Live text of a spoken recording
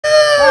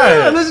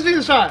Alright. Let's do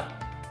the shot.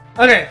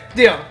 Okay,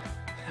 deal.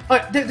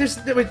 Wait,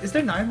 wait, is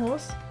there 9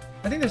 holes?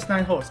 I think there's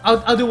 9 holes.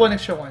 I'll do one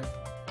extra one.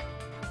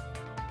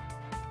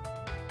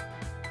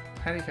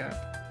 Handicap.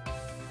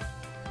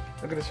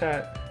 Look at the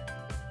chat.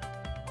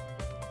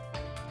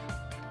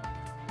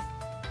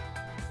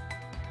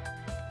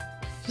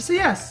 Just say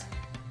yes.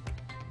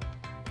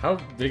 How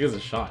big is a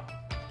shot?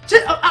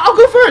 I'll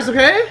go first,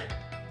 okay?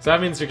 So that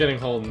means you're getting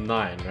hole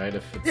 9, right?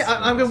 If it's, Yeah,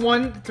 I'm going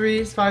 1,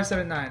 3, 5,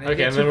 7, 9.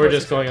 Okay, and then we're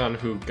just going on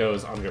who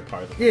goes on your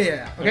part.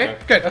 Yeah. Okay? Okay.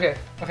 Good, okay.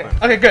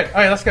 Okay, good.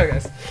 Alright, let's go,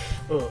 guys.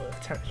 Oh,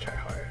 time to try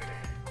hard.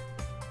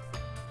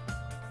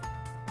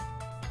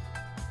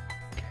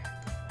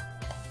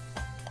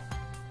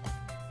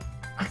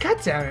 Oh, God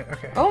damn it.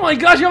 Okay. Oh my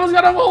gosh, you almost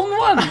got a hole in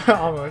 1!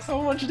 Almost.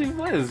 How much do you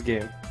play this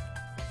game?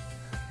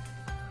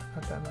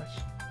 Not that much.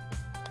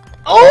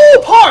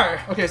 Oh, par!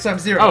 Okay, so I'm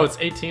 0. Oh, it's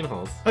 18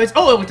 holes. Oh, it's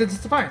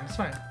fine. It's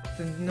fine.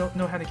 Then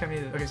no handicap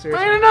needed. Okay,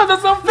 seriously. No,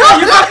 that's not fair!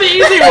 You got the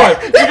easy one!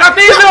 You got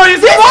the easy one! You're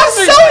supposed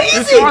to! This is so easy!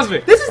 You're supposed to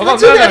be. This is Hold on,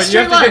 literally a you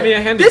straight have to line. give me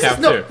a handicap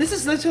too. This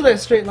is literally a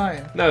straight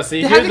line. No,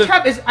 see, The here's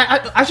handicap is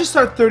I should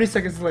start 30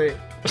 seconds late.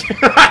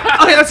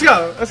 Okay, let's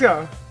go.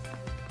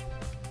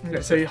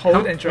 Okay, so you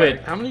hold and drag.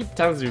 Wait, how many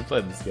times have you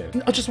played this game?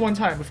 Oh, just one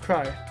time with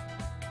Cry.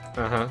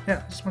 Uh-huh.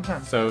 Yeah, just one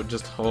time. So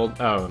just hold...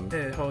 Oh.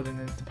 Yeah, hold and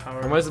then the power.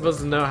 How am I supposed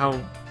to know how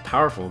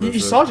powerful this You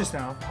is? saw just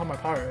now how my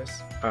power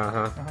is.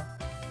 Uh-huh.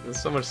 There's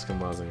so much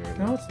schemazing right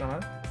now. No, it's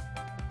not.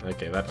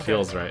 Okay, that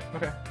feels right.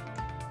 Okay.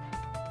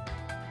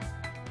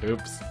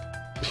 Oops.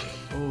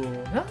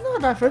 Ooh, not a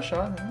bad first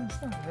shot. No,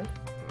 it's not bad.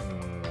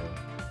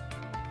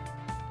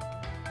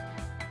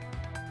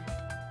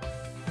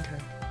 Okay.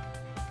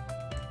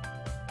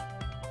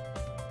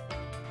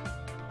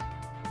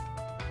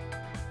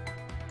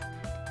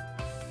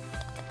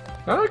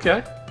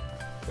 Okay.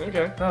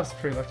 Okay. That was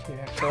pretty lucky,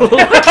 actually.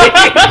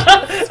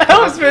 That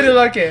was pretty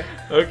lucky.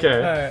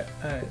 Okay.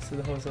 Alright, so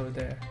the hole's over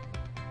there.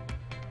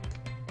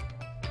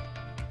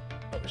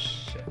 Oh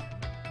shit.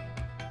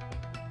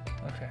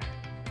 Okay.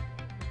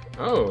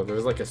 Oh,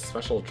 there's like a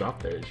special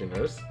drop there. Did you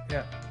notice?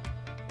 Yeah.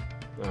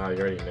 Ah, you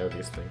already know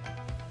these things.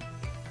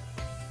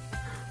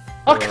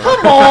 Oh,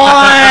 come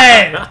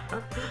on!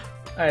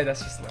 Alright,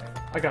 that's just lame.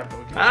 I got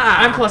bogey.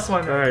 Ah! I'm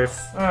 +1 now. Nice.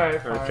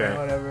 Alright, fine, Okay.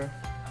 whatever.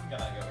 I'm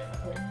gonna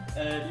go in.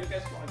 Do you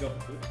guys want to go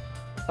for food?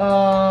 Or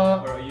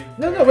are you?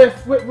 No,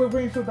 we're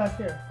bringing food back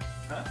here.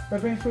 Huh? We're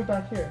bringing food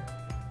back here.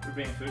 We're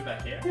bringing food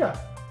back here? Yeah.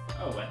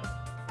 Oh, when?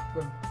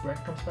 When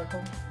Brent comes back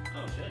home.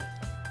 Oh, shit.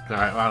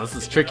 Alright, wow, this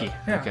is tricky.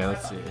 Yeah. Okay,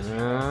 let's see.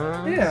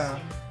 Yeah.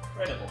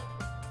 Incredible.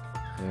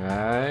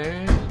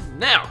 Right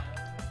now.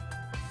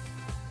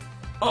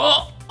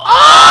 Oh!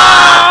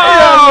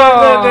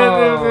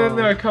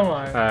 No, come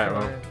on. Alright, come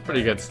well, on.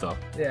 pretty good stuff.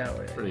 Yeah,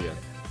 wait. Pretty good.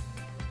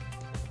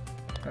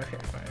 Okay,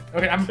 fine.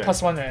 Okay, I'm Okay.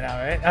 +1 right now,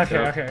 right? Okay,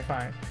 Yeah. okay,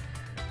 fine.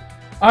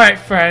 Alright,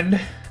 friend.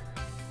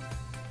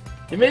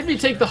 You made me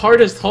take the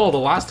hardest hole, the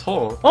last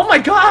hole. Oh my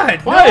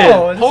god! What?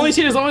 No! this Hole is-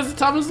 18 is always the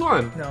toughest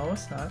one. No,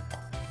 it's not.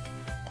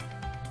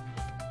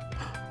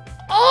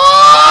 Oh!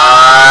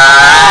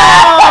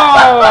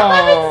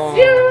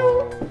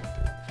 Zero!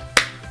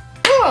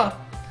 Ah!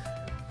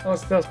 That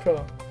was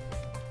pro.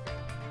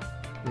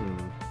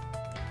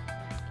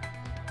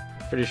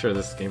 Pretty sure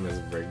this game is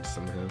rigged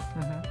somehow.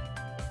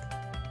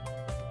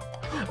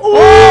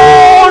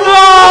 Oh no!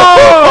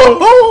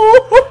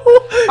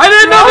 I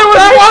didn't know there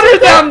was water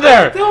down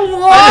there! The I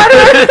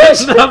water!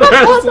 didn't know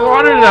there was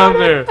water down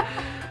there!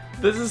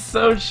 This is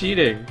so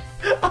cheating.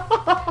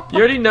 You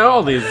already know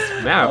all these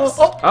maps.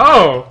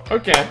 Oh,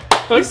 okay.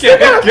 Okay,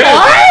 got a good.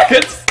 car?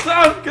 Good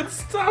stuff, good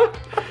stuff.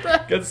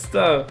 Good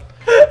stuff.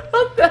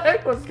 What the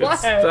heck was Good that?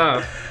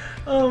 stuff.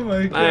 Oh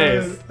my god.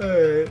 Nice.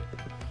 Alright.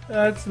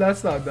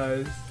 That's not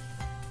nice.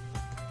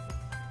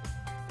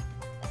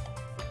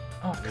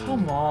 Oh,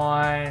 come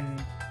on.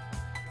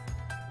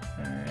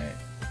 Alright.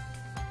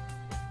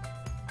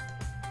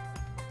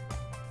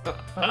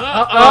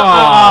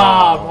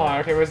 Oh,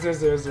 okay, we're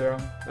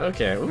 0-0-0.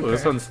 Okay, ooh,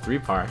 this one's 3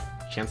 par.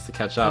 Chance to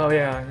catch up. Oh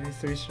yeah, these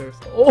 3 strokes.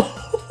 Oh!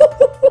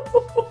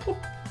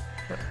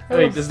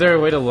 Wait, is there a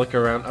way to look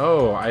around?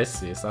 Oh, I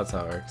see. So that's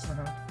how it works.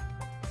 Uh-huh.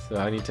 So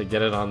I need to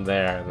get it on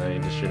there, and then I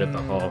need to shoot at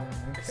the hole.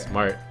 Okay.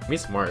 Smart. Me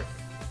smart.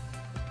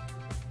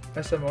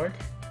 That's the mark?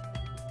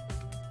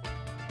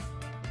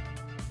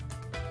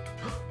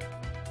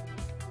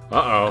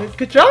 Uh-oh.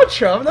 Good job,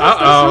 Trump.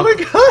 That's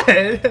really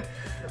good.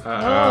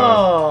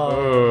 Uh-oh.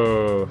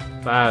 Oh,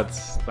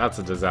 that's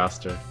a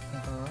disaster.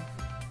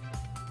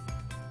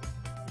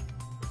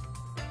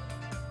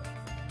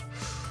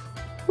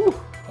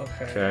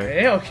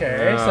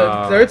 Okay.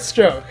 So third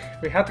stroke.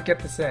 We have to get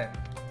this in.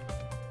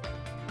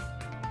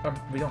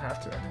 We don't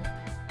have to. I mean.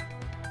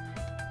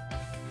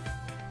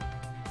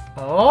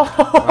 Oh.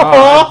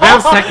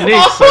 Advanced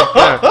techniques. Right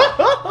there.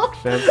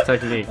 Advanced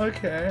technique.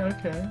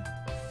 Okay.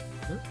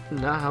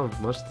 Not how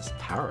much this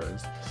power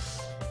is.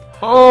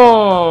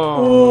 Oh,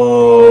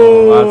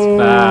 that's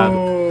bad.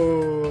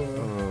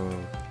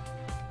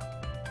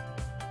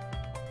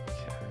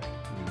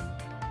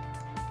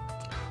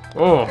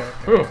 Oh.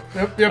 Okay.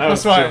 You're That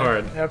was plus too one.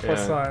 hard. You're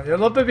plus Yeah. one. You're a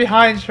little bit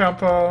behind,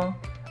 Trumpo.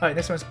 Alright,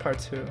 this one's part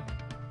 2.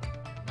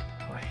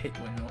 Oh, I hate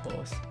windmill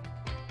holes.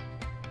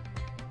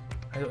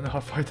 I don't know how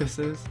far this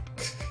is.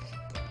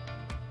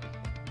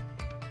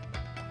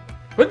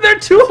 But there are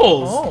 2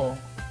 holes! Oh.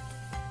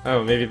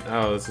 Oh, maybe.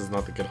 Oh, this is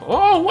not the good hole.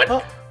 Oh, what?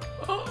 Oh.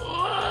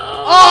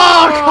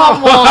 Oh,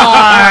 come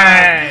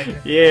on!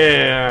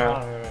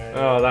 Yeah. Alright.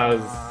 Oh, that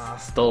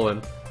was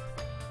stolen.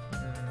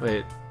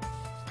 Wait.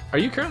 Are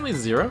you currently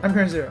 0? I'm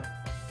current 0.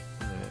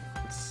 Alright,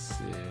 let's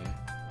see.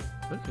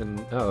 What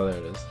even- Oh, there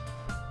it is.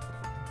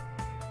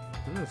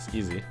 That's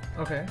easy.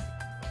 Okay.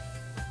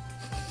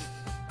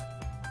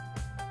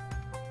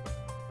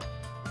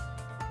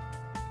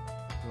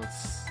 Let's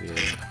see.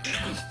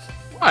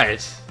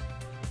 What?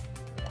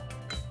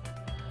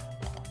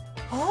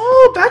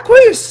 Oh, back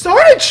where you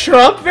started,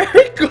 Trump.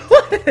 Very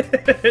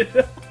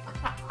good.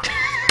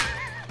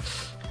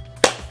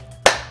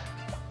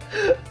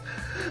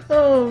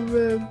 Oh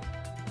man.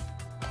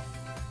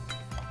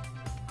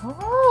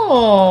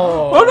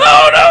 Oh. Oh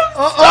no, no!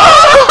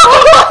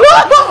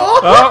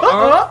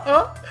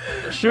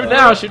 Shoot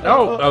now! Shoot!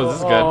 Oh, this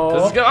is good.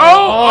 This is good.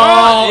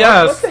 Oh,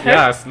 yes, what the heck?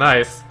 yes,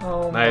 nice,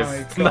 Oh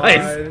nice, my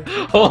nice.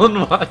 God. Hole in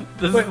one.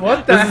 This, Wait,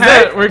 what the this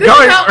heck? is it. We're This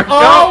going. is how- We're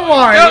oh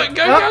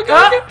going.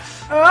 my-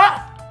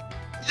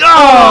 Go! Oh!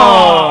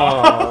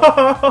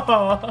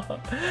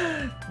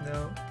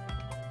 No.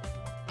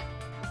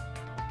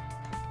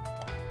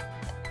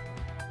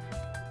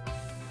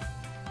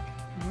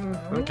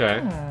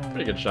 Okay,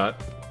 pretty good shot.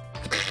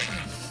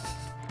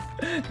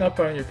 Not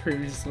by your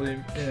previously,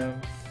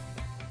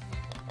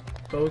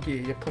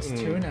 bogey. You're plus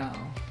 2 now.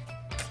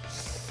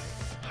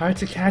 Hard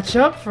to catch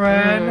up,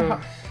 friend.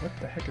 What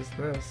the heck is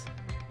this?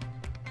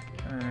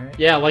 Alright.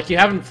 Yeah, like you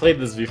haven't played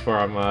this before,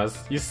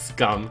 Amaz. You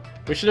scum.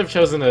 We should have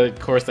chosen a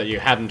course that you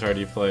hadn't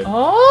already played.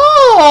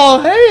 Oh,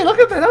 hey, look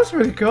at that. That was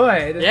pretty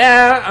good.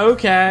 Yeah,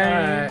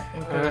 okay.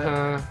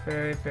 Alright.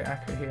 Very, very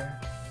accurate here.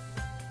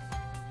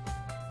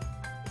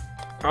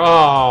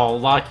 Oh,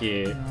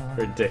 lucky.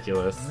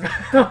 Ridiculous.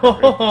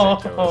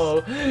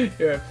 Oh,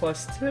 you're at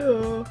plus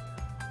 2.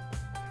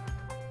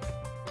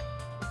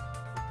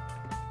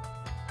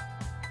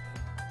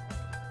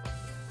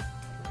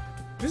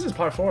 This is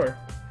part 4.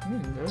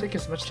 Take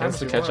as much time Chance as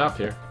to you catch want. up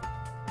here.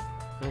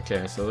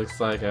 Okay, so it looks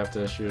like I have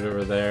to shoot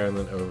over there and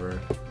then over.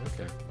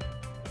 Okay.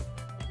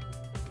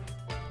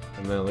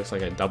 And then it looks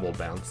like I double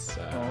bounce.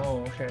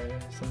 Oh, okay.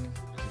 Some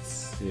Let's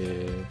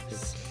see.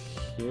 It's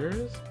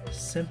here's?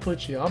 simple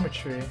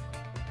geometry.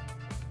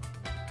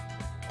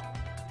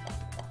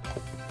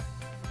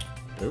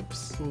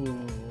 Oops.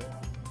 Ooh.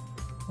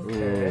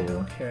 Okay,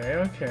 Ooh.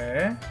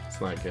 okay. It's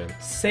not good.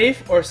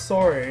 Safe or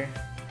sorry?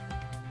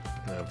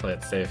 I'm gonna play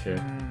it safe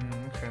here.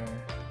 Okay.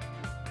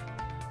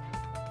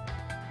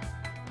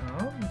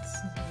 Oh, it's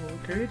a little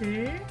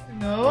greedy.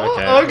 No?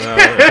 Okay.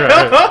 Okay.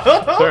 No,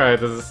 it's alright,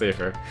 this is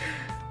safer.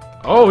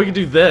 Oh, we can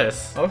do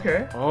this.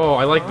 Okay. Oh,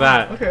 I like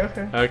that. Okay.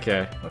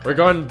 Okay. We're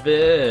going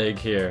big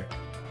here.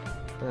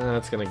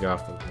 It's gonna go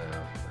off the. No.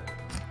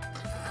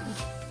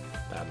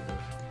 Bad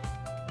move.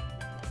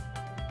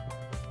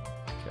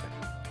 Okay.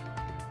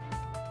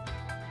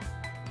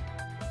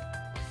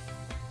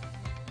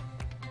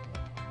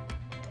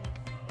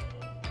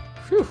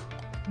 Phew.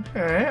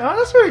 Okay. Oh,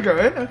 that's very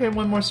good. Okay,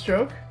 one more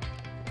stroke.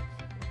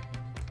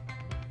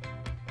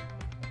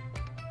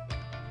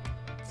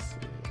 Let's see.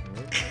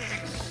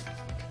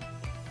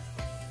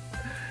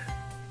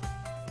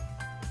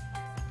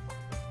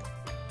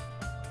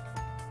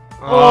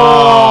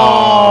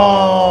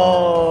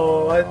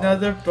 Oh,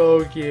 another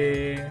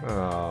bogey.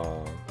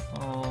 Oh.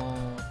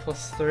 Oh,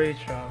 plus 3,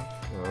 Trump.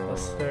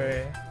 Plus 3.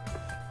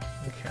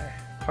 Okay.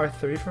 Part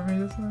 3 for me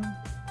this time?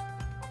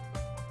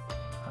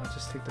 I'll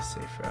just take the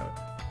safe route.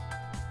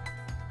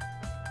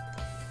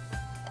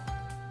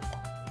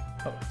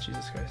 Oh,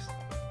 Jesus Christ.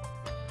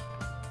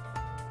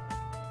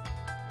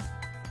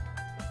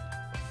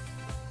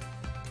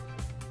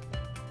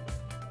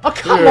 Oh,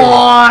 come Dude.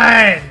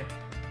 on!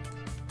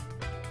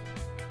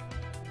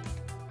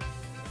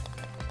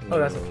 Oh,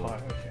 that's a par.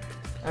 Okay.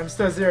 I'm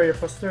still 0, you're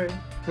plus 3.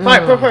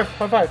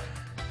 5.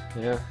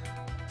 Yeah.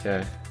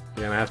 Okay.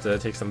 You're gonna have to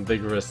take some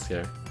big risks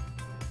here.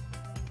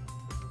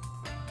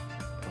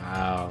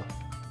 Wow.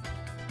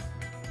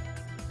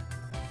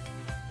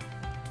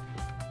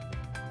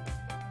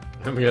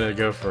 I'm gonna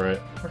go for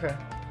it. Okay.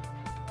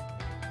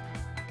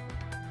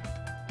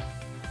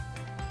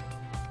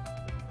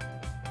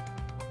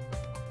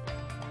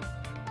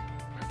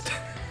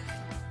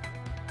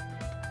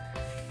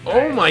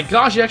 Oh my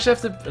gosh, you actually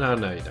have to. No,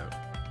 no, you don't.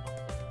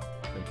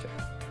 Okay.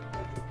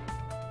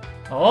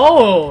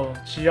 Oh,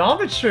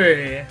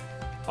 geometry.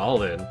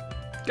 All in.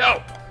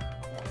 Go!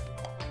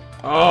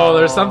 Oh,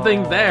 there's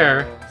something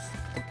there.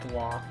 The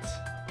blocked.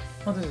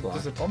 Oh,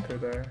 there's a bumper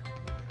there.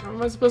 How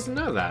am I supposed to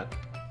know that?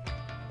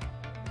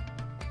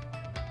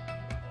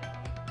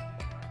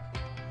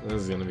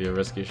 This is gonna be a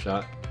risky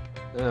shot.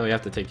 Oh, we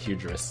have to take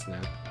huge risks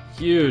now.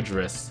 Huge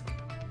risks.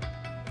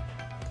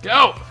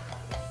 Go!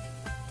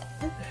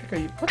 What the heck are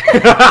you? What the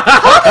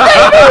How did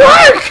that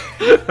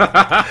even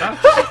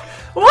work?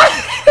 What?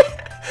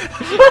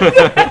 What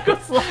the heck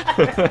was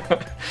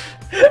that?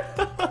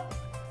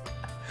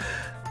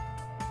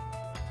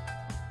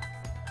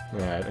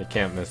 Alright, I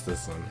can't miss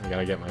this one. I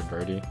gotta get my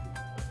birdie.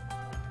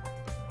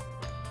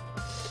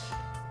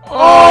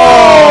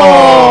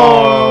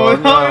 Oh!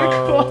 No.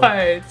 Not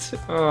quite.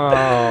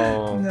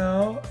 Oh.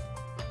 No.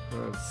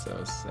 That's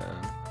so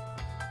sad.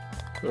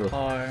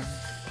 Par.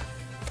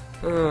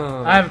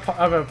 Oh. I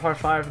have a par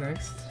 5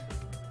 next.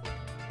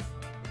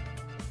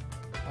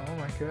 Oh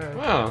my god.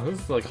 Wow, this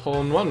is like hole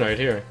in one right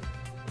here.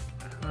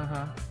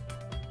 Uh-huh.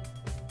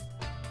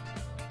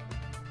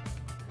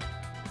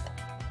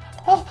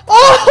 Oh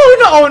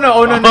no! Oh no!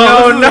 Oh no!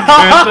 No!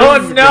 No!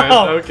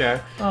 No! Okay.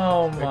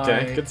 Oh my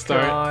Okay. Good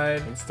start.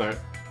 god. Good start.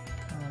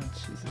 Oh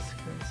Jesus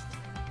Christ.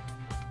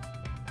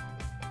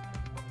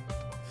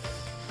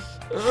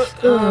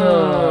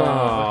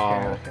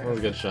 Oh, okay. that was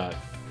a good shot.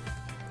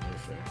 Very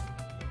fair.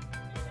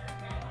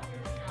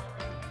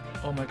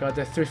 Oh my god,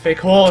 there's 3 fake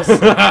holes.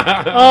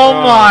 Oh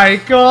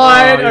my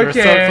god. Oh, you were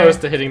okay. so close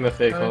to hitting the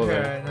fake hole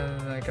there. Okay.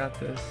 No, I got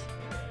this.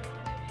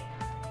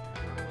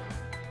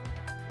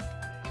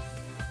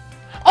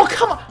 Oh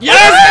come on!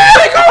 Yes!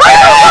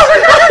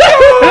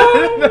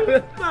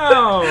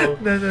 No!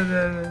 No!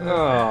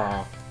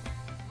 No.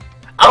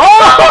 Oh!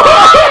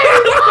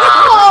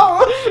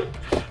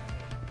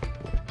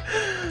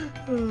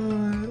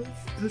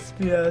 This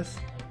BS.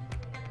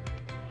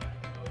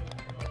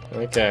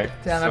 Okay.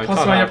 Damn, so I I plus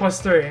caught 1, you're up.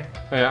 plus 3.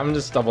 Wait, I'm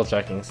just double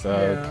checking, so.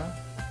 Yeah.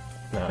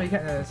 No. But you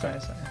can't. No, it's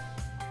fine.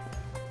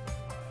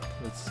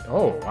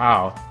 Oh,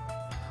 wow.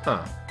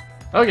 Huh.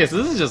 Okay, so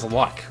this is just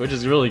luck, which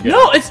is really good.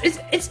 No, it's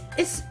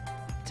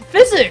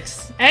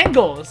physics,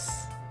 angles.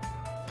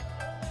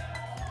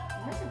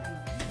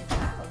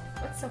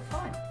 What's so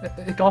fun?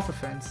 Golf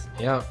friends.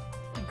 Yeah.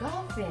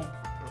 Golfing.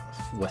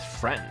 With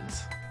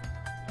friends.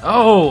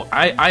 Oh,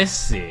 I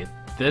see.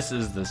 This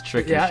is this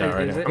tricky Yeah, shot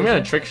right is here. it- I'm is gonna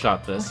it? trick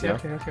shot this, Okay, yeah.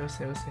 okay, we'll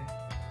see.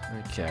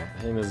 Okay,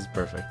 I think this is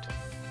perfect.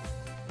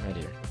 Right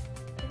here.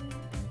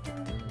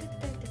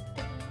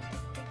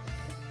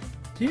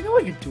 Do you know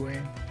what you're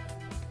doing?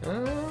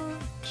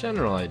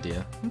 General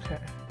idea. Okay.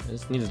 I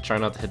just need to try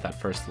not to hit that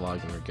first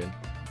log and we're good.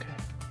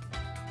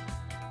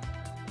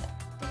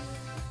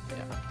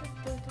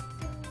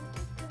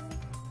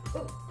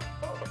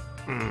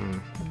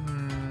 Mm.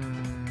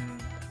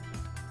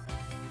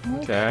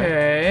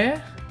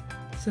 Okay.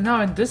 So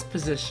now in this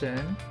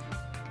position,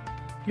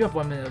 you have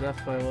 1 minute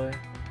left, by the way.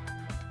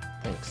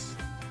 Thanks.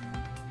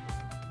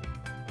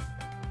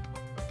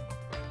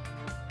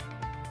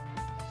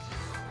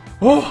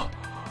 Oh!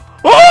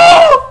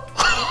 Oh!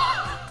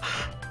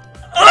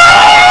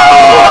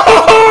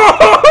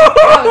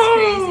 That was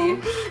crazy.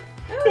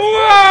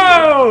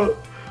 Wow!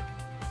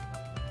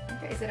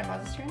 Okay, is it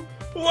Amaz's turn?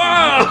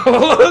 Wow!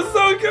 That's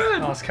so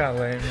good! That was kind of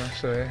lame,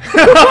 actually.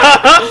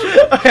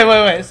 Okay,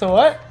 wait. So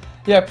what?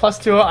 Yeah, plus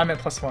 2. I'm at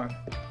plus 1.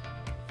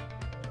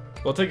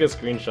 We'll take a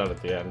screenshot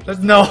at the end.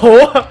 No.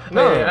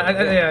 No,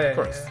 Yeah, of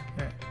course.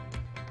 Yeah.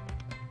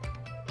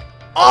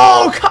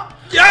 Oh,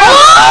 Yes!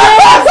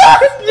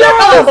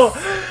 no!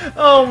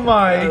 Oh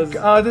my That was-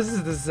 god, this is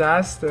a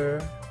disaster.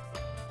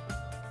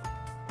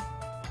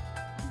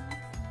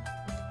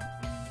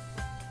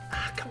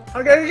 Come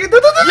on. Okay. Yes!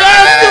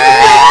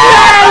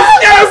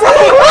 Yes!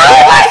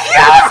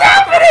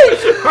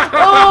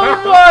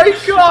 Oh my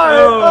god!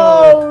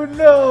 Oh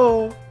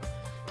no!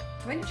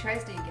 How many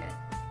tries do you get?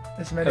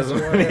 As many As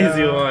as many as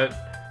you want.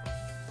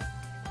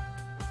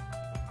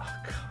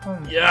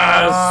 Come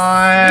Yes!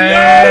 on.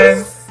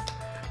 Yes! So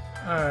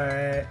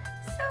Alright.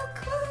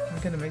 close. I'm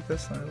gonna make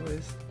this one at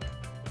least.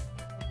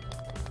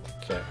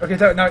 Okay. Okay,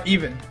 now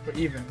even. We're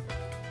even.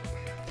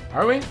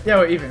 Are we? Yeah,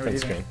 we're even. We're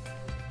Print even. screen.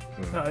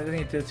 No, I think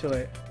you did it too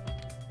late.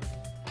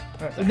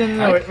 Alright, The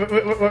no, heck?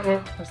 wait.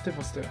 Let's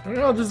do.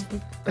 No, this.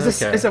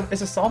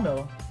 It's a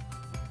sawmill.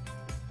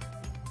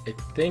 I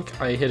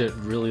think I hit it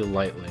really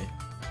lightly.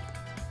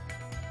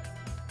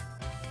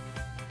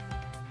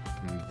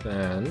 And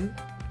then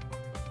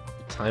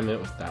time it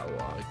with that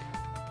log.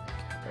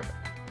 Perfect.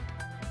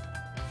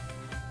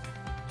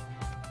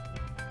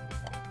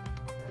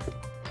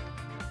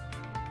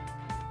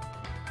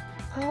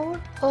 Out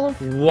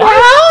of What?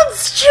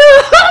 bounds,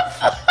 Trump!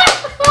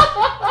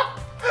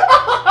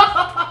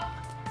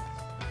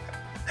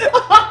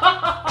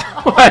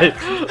 What?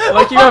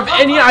 Like you have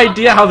any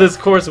idea how this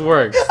course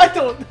works? I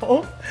don't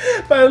know,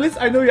 but at least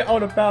I know you're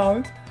out of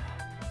bounds.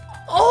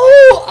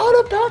 Oh,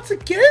 out of bounds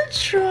again,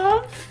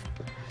 Trump!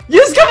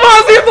 Yes, come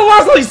on, see if the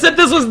last hole. You said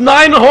this was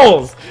 9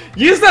 holes.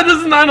 You said this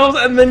is 9 holes,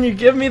 and then you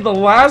give me the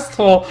last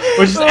hole,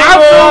 which is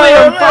absolutely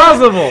man.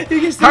 impossible.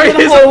 You can still How are get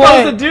a you hole in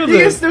supposed one. to do You can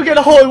this? still get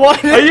a hole in one.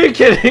 Are you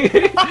kidding?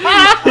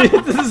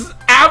 This is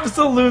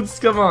absolute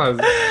come on.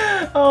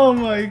 Oh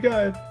my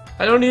god.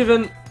 I don't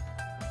even.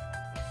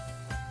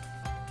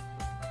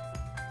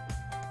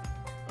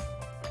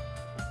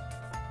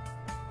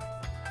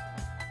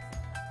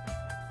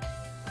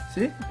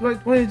 See? Why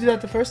didn't you do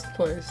that the first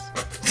place?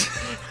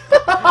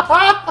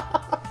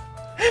 Why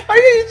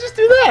didn't you just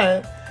do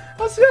that?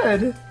 That's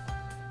good.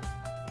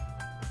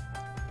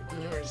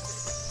 You're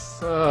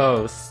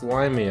So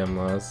slimy,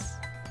 Amaz.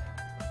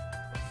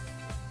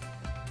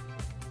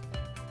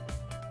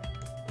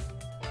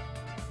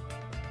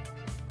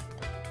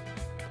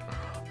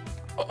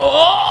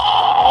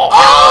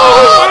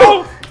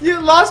 Oh! You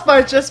lost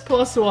by just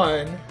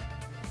 +1.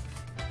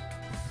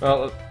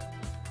 Well,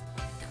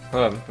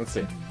 hold on. Let's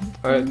see.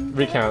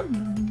 Recount.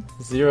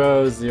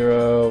 0,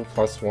 0,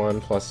 +1,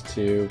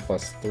 +2,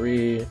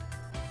 +3,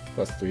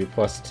 +3,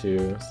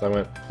 +2. So I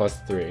went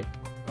 +3.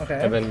 Okay.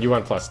 And then you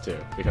went +2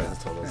 because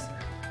it's totals.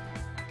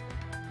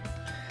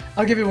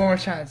 I'll give you one more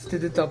chance to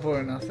do double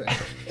or nothing.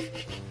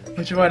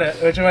 Would you wanna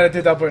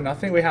do double or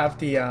nothing? We have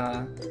the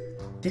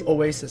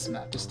Oasis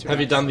map. Just 2 Have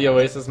you done the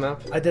Oasis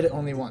map? I did it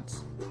only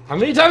once. How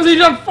many times have you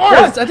done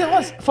Forest? Once! I did it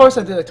once. Forest,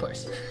 I did it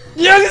twice.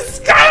 You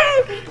scum!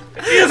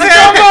 You Okay,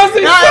 scum so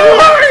You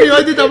hard! want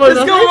to do double or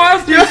This nothing? scum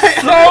lost you so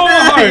You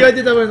want hard! to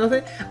do double or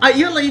nothing? I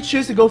even let you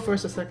choose to go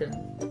first or second.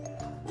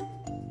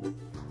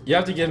 You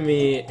have to give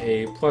me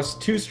a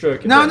 +2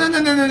 stroke No.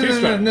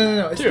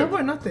 advantage. It's Two. double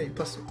or nothing.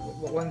 Plus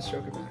 1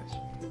 stroke advantage.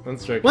 1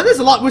 stroke. One is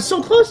a lot. We're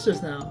so close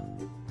just now.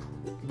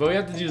 But we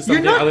have to do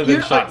something not- other than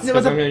you're- shots, no,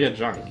 because the- I'm gonna get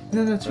drunk.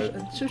 No,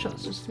 two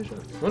shots. Just 2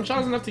 shots. 1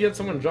 shot is enough to get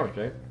someone drunk,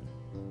 right?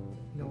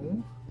 No.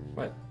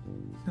 What?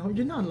 No,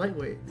 you're not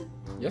lightweight.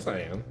 Yes, I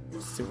am.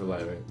 Super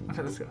lightweight.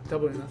 Okay, let's go.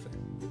 Double or nothing.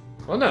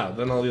 Well, no,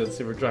 then I'll do it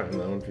super drunk, and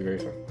that won't be very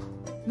fun.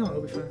 No,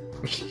 it'll be fun.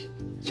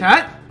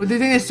 Chat? Do you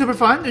think it's super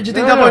fun? Or do you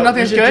think No, double or no, nothing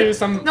we is should good? do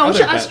some No, we other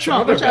should bet, ask some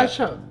Trump. other We should ask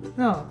bet. Trump.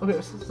 No,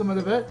 okay, some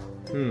other bet.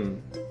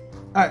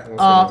 Let's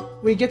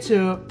Alright, we get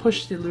to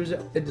push the loser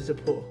into the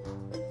pool.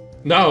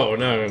 No.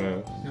 No?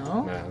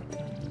 No.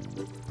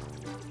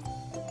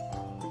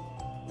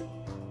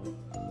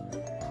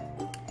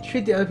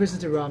 Treat the other person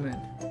to ramen.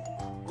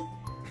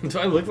 Do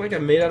I look like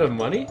I'm made out of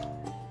money?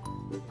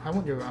 I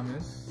want your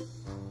ramen.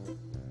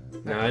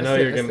 No, I know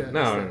you're gonna.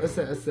 No, That's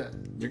it.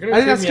 you're I gonna think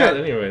take that's me out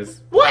good.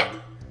 anyways. What?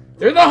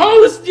 You're the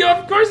host.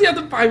 Of course you have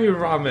to buy me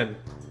ramen.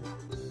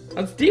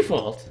 That's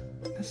default.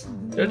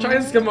 They're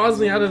trying to scam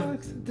me out of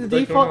the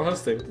like, normal default.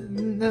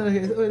 hosting. No,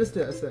 okay, wait, let's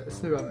do it. Let's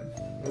do ramen.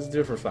 Let's do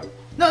it for fun.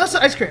 No, that's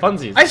ice cream.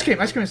 Funsies. Ice cream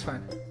is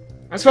fine.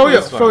 Ice cream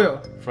is fun.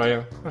 Froyo.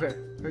 Froyo. Okay,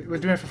 we're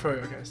doing it for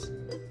Froyo, guys.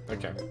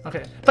 Okay.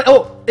 Okay, but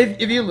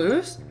if you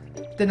lose,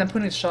 then I'm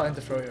putting a shot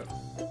into Froyo.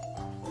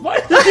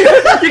 What? You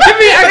give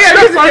me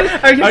extra fun.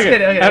 I'm just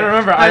kidding. Okay. And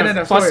remember, I have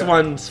no, plus Froyo.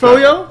 1.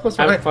 Froyo? Plus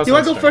I 1. have plus Do you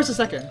want to one go first or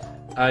second?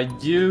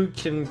 You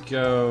can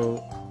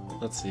go.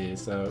 Let's see.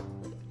 So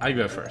I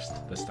go first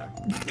this time.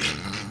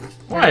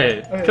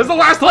 Why? Because the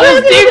last one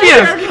was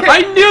devious. okay.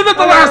 I knew that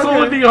the last one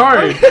okay. would be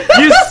hard.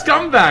 You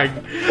scumbag.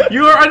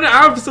 You are an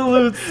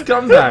absolute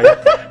scumbag.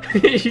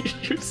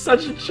 You're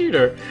such a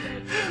cheater.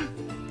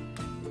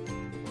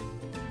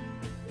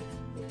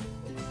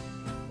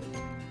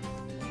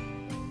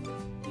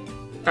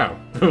 Oh,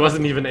 it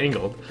wasn't even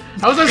angled.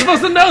 How was I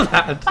supposed to know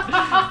that?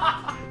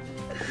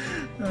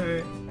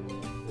 Alright.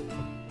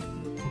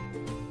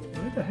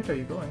 Where the heck are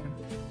you going?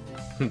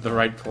 The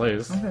right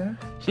place. Okay.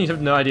 You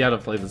have no idea how to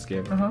play this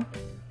game. Uh-huh.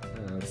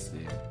 Let's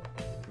see.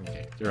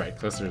 Okay, you're right,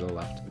 closer to the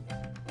left.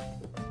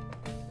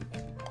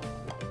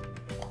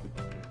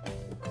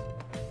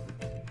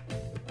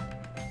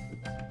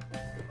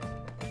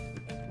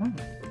 Oh.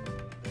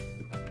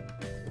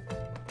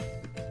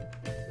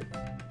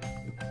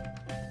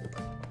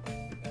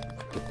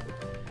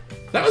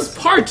 That was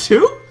part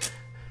 2?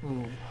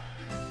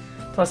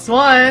 Plus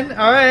 1.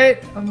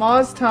 Alright.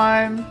 Amaz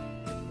time.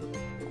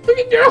 Look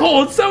at your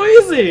hole, it's so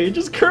easy! It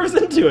just curves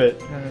into it.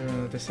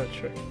 No. There's a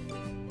trick.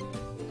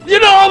 You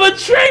know all the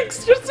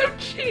tricks! You're so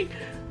cheating!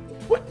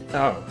 What?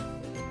 Oh.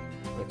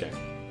 Okay.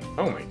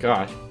 Oh my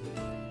gosh.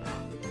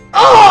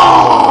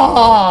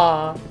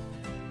 Oh!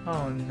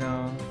 Oh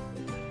no.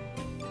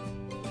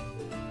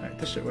 Alright,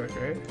 this should work,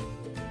 right?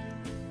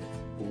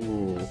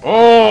 Ooh.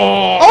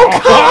 Oh! Oh,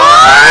 come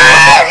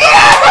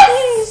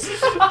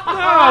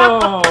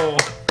on!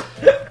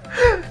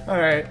 No!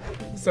 Alright.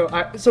 So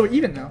we're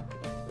even now.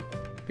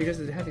 Because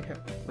of the handicap.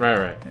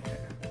 Right.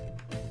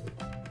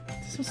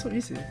 This was so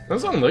easy.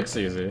 This one looks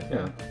easy.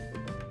 Yeah.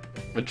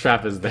 The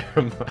trap is there.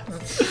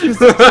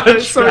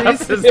 It's so Trap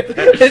easy. is there.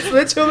 It's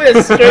literally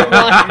a straight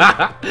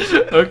line.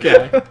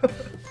 Okay.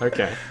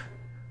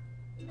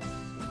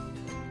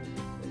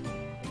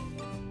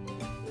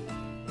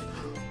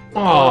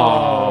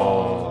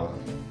 Oh.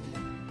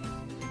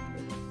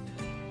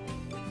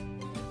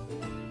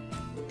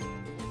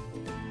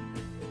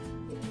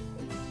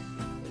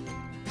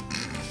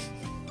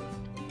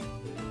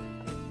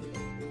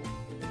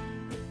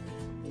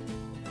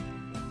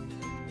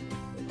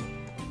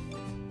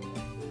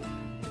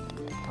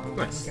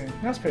 Nice. Okay,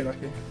 that's pretty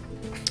lucky.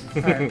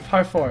 Alright,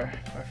 par 4.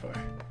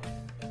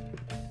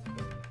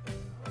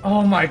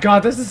 Oh my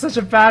god, this is such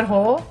a bad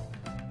hole.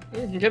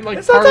 You can get like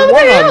It's part not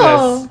 1 that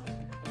on this.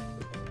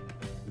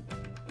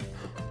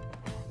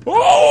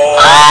 Oh!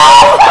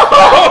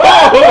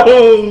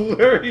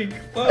 Very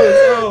close.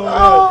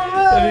 Oh,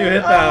 man. If you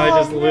hit that, I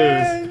just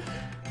lose.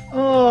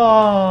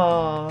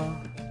 Oh,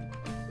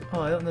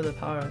 I don't know the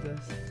power of this.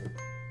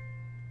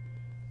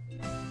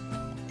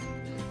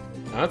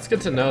 That's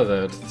good to know,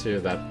 though, too,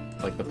 that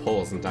like the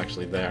pole isn't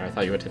actually there. I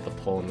thought you would hit the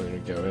pole and then it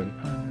would go in.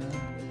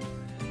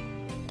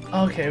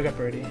 Okay, we got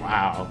birdie.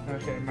 Wow.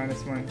 Okay,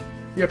 -1.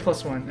 You're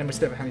 +1, and we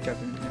still have a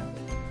handicap in yeah.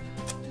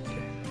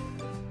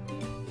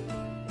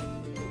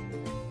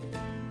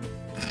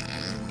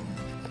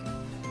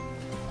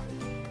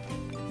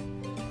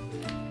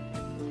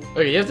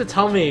 Okay, you have to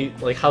tell me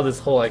like how this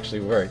hole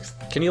actually works.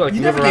 Can you like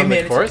You move never around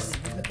gave me the course?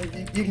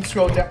 You can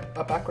scroll down,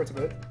 backwards a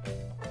bit.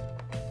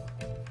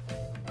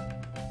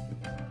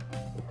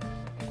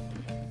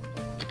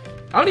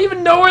 I don't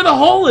even know where the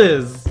hole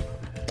is!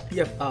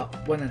 You have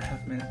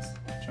 1.5 minutes.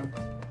 Jump.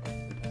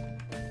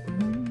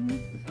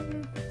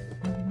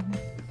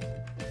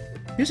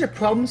 Use your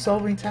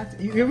problem-solving tactic.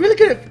 You're really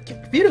good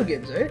at video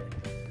games, right?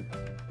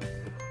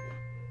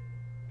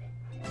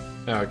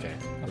 Oh, okay,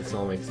 this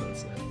all makes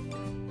sense now.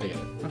 I get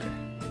it. Okay.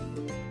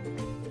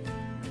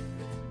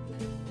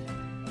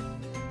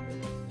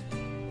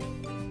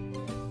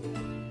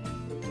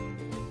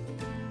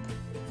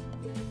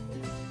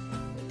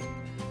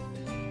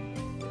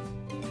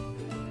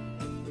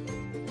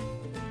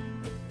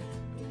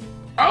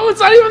 Oh, it's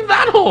not even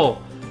that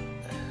hole!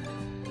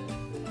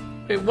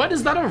 Wait, what?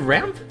 Is that a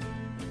ramp?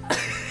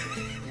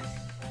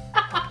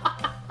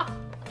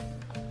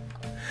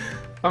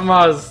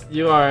 Amaz,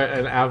 you are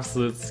an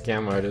absolute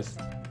scam artist.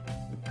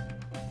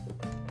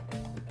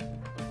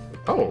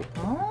 Oh.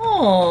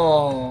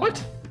 Oh.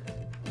 What?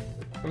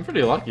 I'm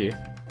pretty lucky.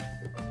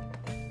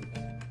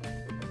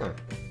 Huh.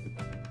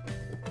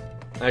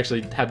 I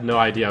actually had no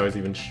idea I was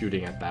even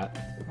shooting at that.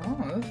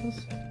 Oh, this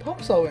is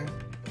problem solving.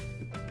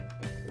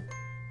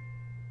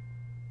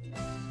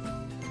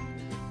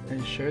 Are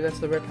you sure that's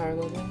the red power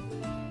level?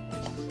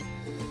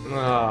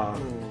 Ah.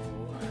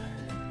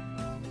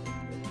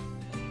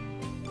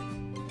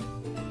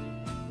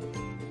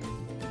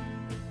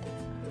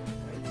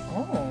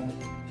 Oh.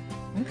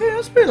 Okay,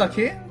 that's pretty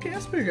lucky. Okay,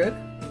 that's pretty good.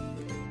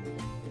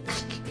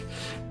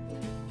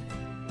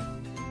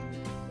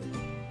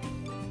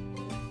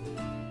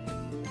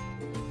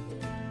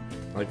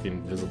 I like the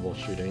invisible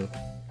shooting.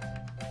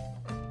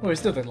 Oh, we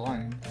still did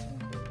line. So.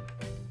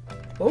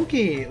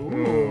 Okay,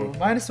 ooh,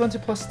 -1 to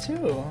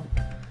 +2.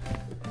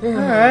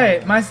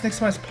 Alright, mine's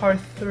next one is par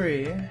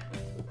 3. Oh,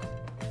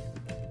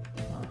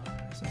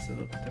 this is a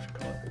little bit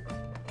difficult.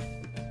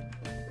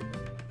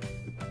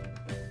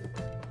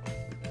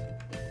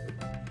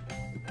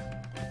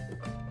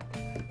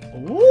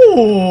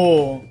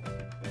 Ooh!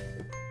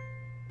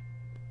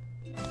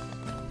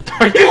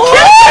 Are you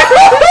kidding?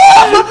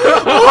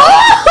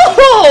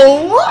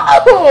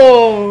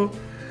 Whoa!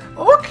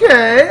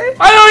 Okay!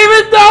 I don't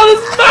even know how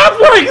this map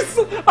works!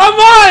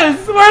 Amaz!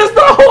 Where's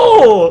the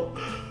hole?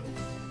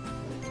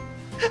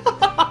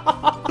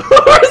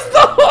 Where's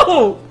the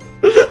hole?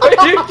 Are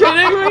you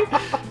kidding me?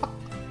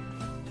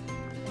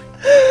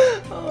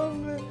 Oh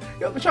man.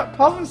 Yo, try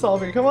problem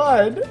solving, come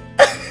on!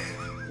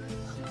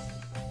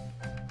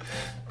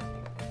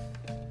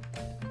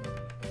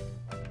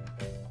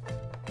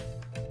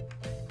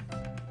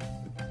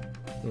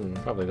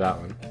 Probably that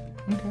one.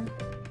 Okay.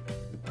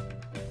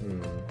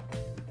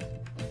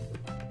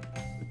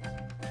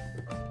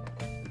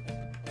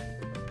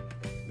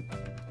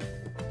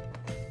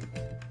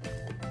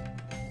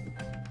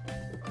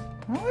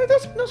 Oh,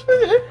 that's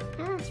pretty good.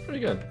 Oh, that's pretty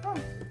good. Oh.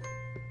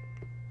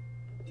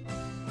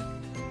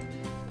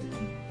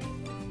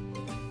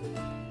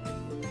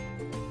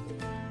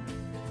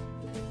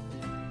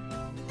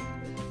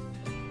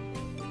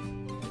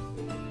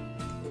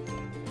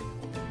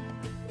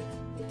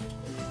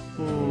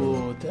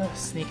 Ooh, the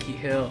sneaky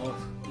hill.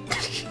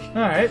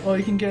 Alright, well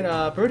you can get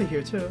birdie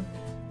here too.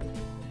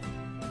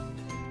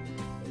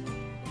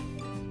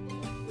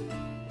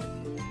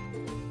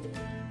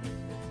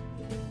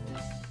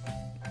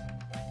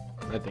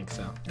 I think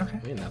so. Okay.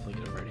 We can definitely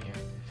get a birdie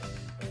here.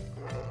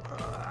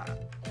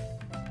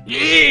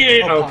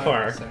 Yeah! Oh,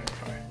 par. Sorry,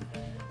 par.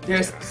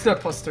 You're still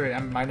 +3,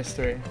 I'm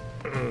 -3.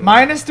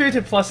 -3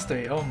 to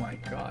 +3, oh my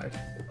god.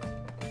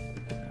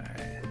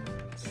 Alright,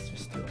 let's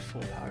just do a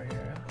full power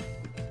here.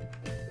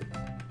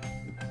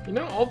 You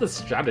know all the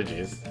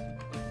strategies.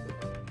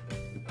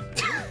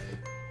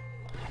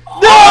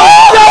 No!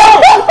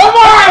 Come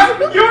on!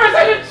 You were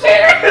such a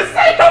cheater! You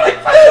said you only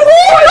played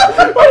once!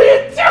 What are you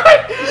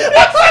doing?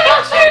 You're such a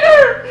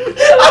cheater!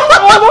 You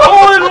don't all the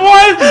hole in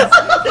once!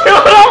 You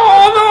don't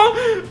all the...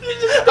 You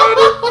just don't...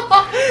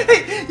 Hey,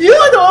 you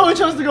are the one who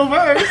chose to go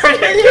first! Are you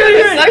kidding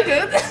me?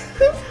 Second!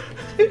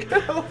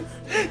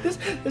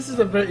 This is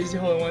a very easy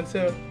hole in one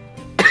too.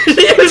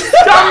 You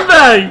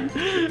scumbag!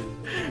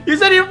 You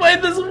said you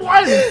played this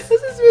once! This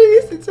is really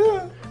easy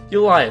too. You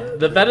lied.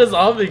 The bet is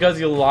off because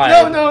you lied.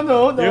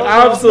 No. You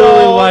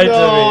absolutely lied to me.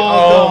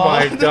 Oh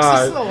my god.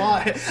 This is a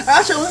lie. I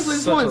actually only played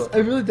this once. I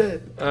really did.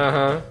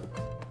 Uh-huh.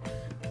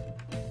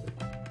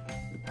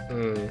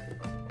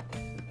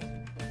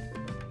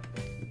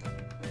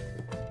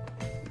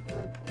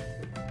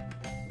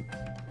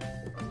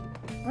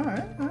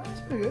 Alright,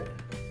 that's pretty good.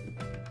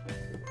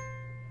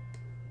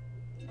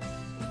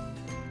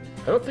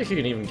 I don't think you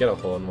can even get a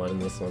hole in one in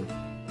this one.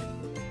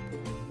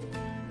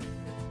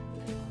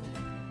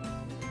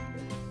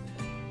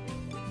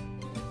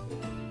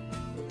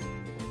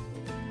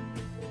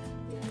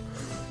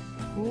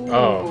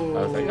 Oh, I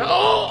was like,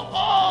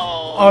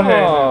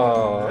 Okay.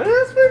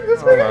 That's pretty good.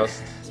 Almost.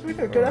 That's pretty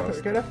good. Good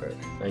effort. Good effort.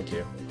 Thank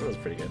you. That was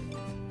pretty good.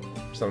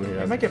 For someone who I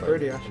hasn't might get played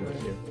birdie, as actually. much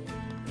as you.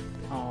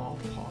 Oh,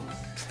 pause.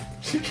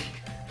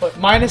 But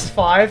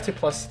 -5 to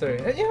 +3.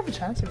 You have a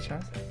chance. You have a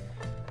chance.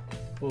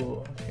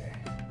 Ooh, okay.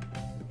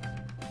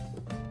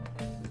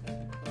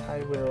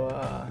 I will,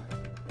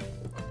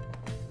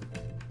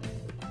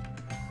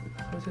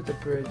 What's at the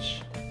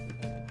bridge?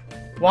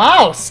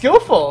 Wow,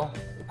 skillful!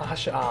 Oh,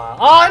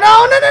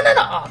 no!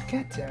 Oh,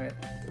 god damn it.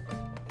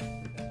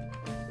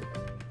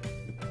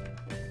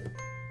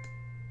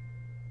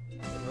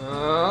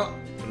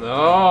 No!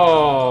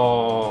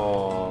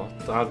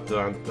 Dun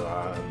dun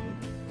dun.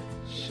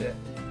 Shit.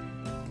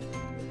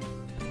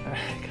 I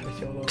gotta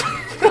kill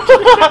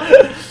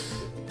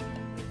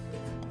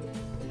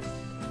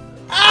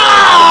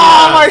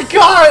Oh my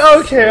god!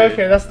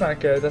 Okay, that's not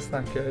good. That's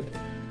not good.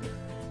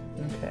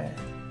 Okay.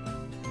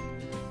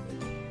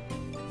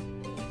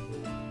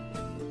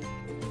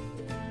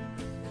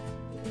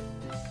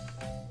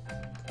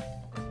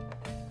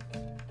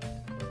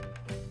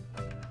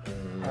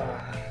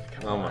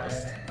 Come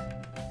Almost. on.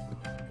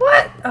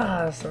 What?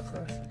 Ah, that's so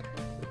close.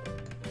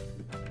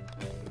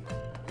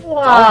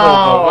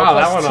 Wow! Wow,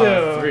 that one on +2.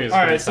 a 3 is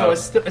Alright, pretty so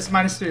tough. it's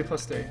 -3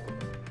 +3.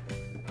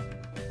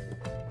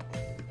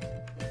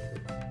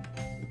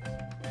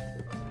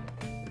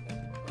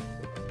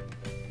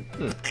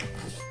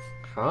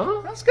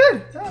 Huh? That's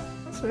good. Yeah,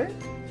 that's right.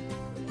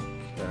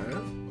 Okay.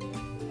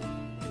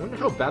 I wonder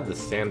how bad the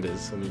sand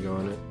is when you go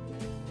on it.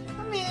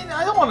 I mean,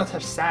 I don't want to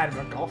touch sand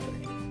when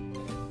golfing.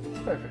 It's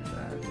perfect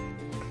bad.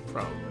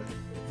 Probably.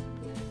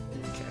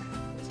 Okay.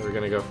 So we're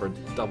gonna go for a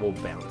double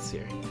bounce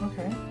here.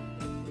 Okay.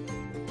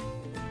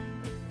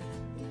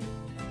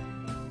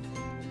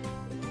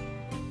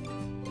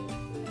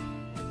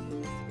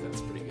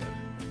 That's pretty good.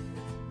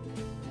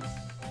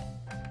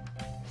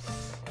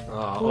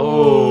 Oh.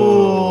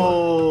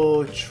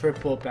 Oh,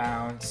 triple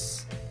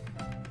bounce.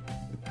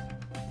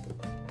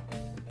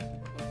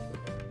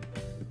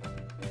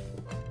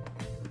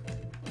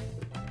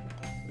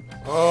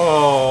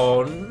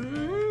 Oh.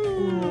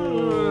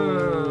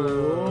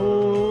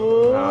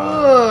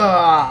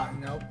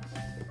 Nope.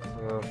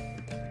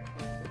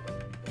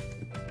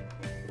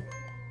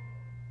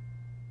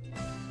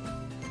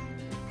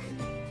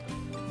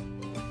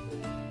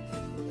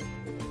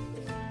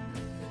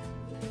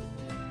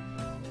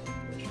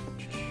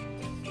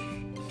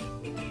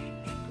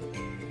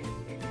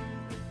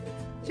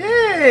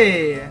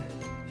 Yay!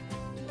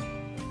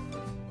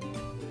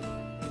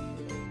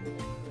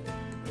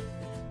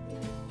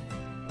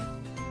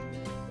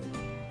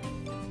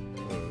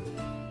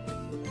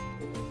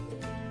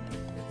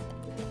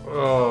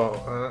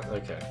 Oh,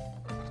 okay.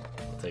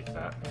 I'll take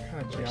that. What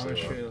kind of Actually,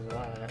 geometry is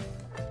that?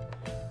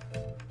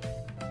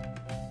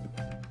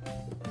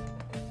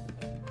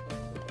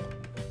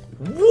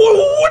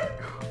 What?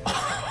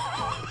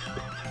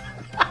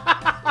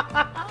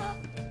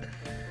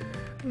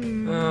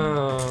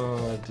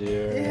 Oh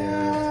dear.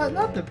 Yeah,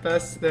 not the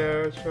best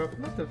there, Trump.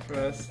 Not the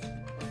best.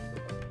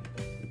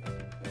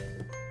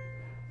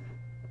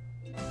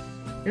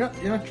 You're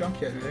not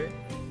drunk yet, right?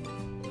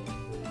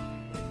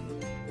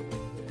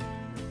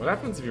 What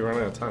happens if you run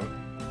out of time?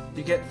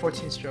 You get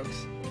 14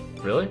 strokes.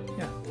 Really?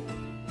 Yeah.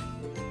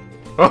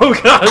 Oh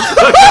gosh!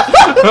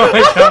 Oh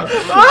my god!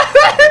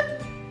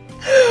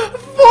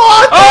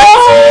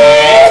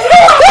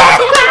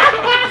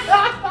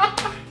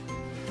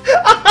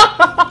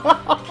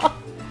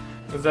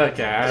 Is that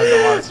okay? I have a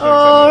lot of strokes.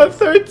 Oh,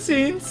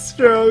 13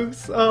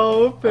 strokes.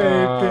 Oh, baby.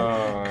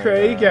 Oh, my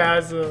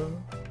Craigasm.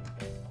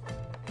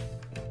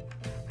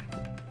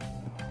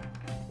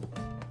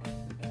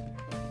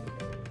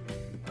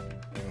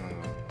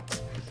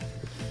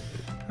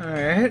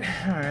 Alright,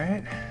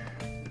 alright.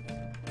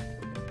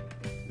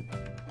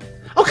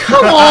 Oh,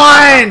 come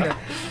on!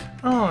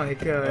 Oh my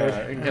god.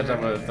 Yeah, you can catch up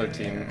with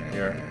 13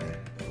 here.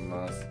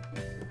 Amaz.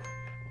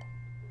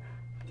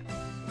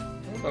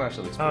 This one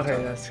actually looks pretty Okay,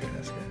 tough. that's good,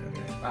 that's good.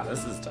 Okay. Wow,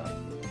 this is tough.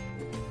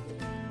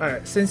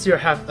 Alright, since you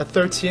have a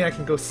 13, I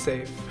can go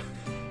safe.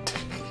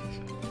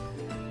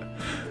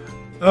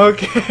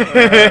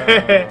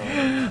 Okay.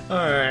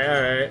 Alright,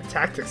 alright.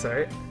 Tactics,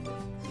 alright?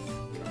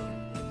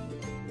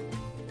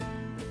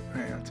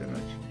 Alright, not too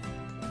much.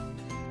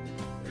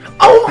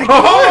 Oh my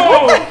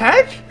god! What the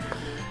heck?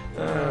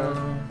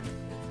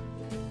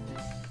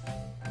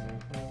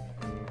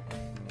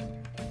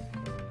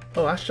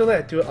 Oh, actually,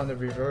 I do it on the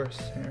reverse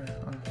here.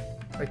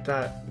 Like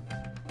that.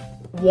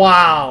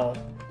 Wow!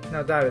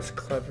 Now that is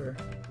clever.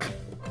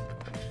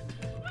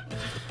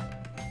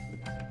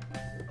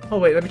 Oh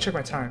wait, let me check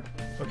my time.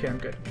 Okay, I'm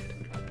good.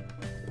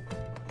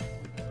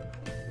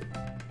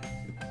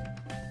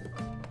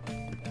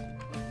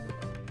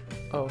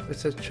 Oh, it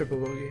says triple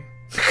bogey.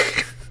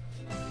 Okay.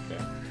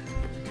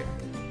 Okay.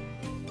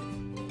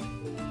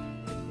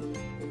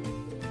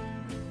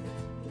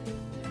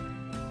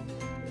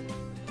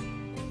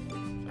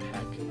 The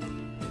heck?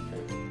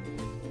 Okay.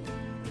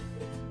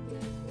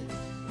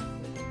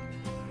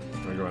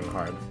 We're going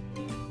hard.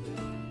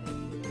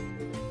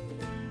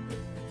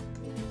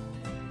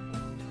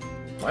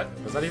 What?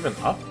 Was that even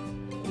up?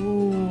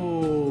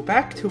 Ooh,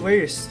 back to where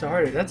you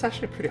started. That's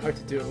actually pretty hard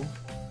to do.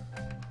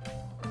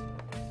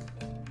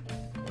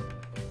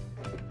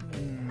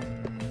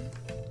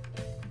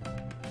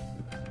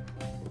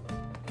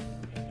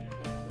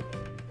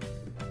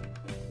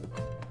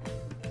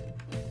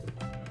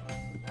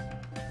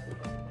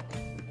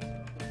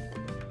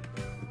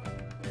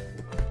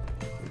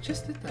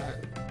 Just did that.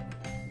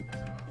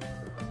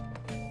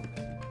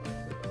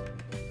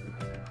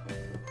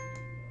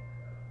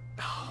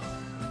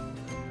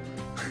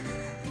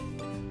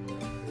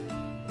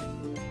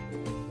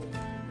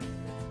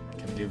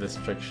 Can do this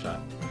trick shot.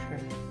 Okay.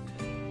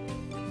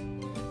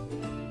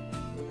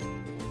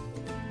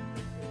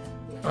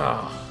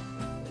 Oh,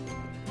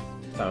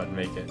 that would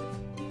make it.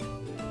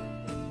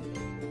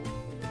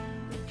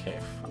 Okay,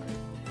 fine.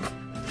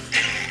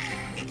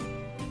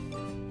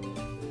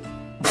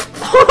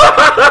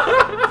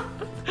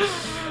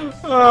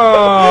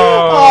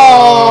 Oh,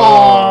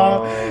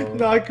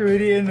 not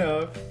greedy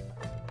enough.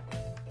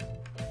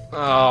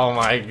 Oh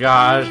my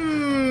gosh.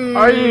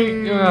 Are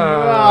you?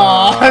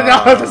 Oh,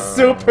 no, the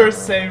super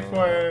safe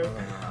word.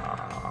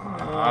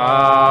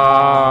 Oh.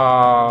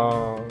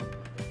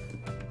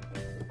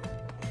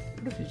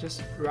 What if you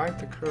just ride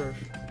the curve?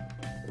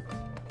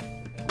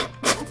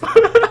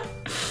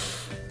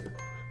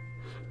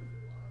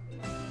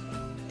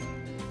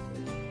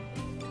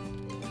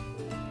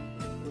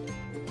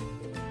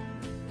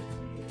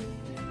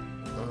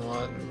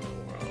 What in the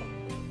world?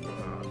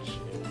 Oh,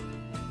 jeez.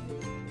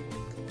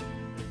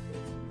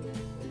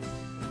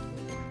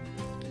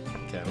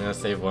 Okay, I'm gonna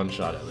save one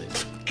shot at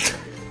least.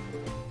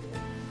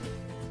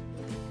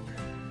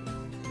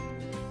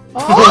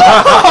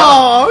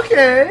 Oh,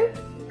 okay.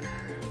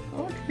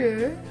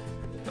 Okay.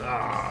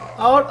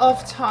 Out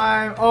of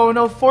time. Oh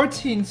no,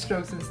 14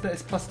 strokes instead.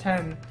 It's plus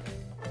 10.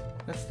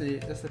 That's the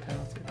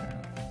penalty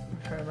apparently.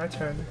 Okay, my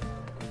turn.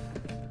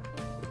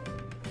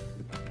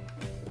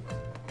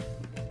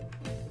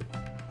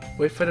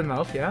 Wait for the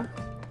mouth, yeah?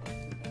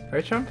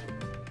 Right, Trump?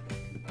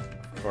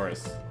 Of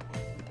course.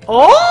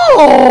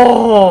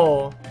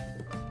 Oh!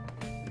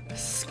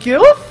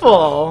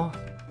 Skillful!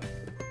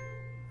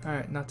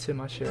 Alright, not too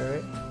much here,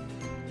 right?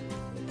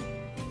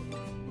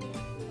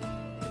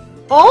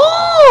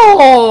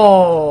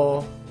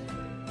 Oh!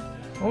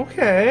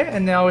 Okay,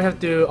 and now we have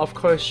to, of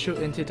course, shoot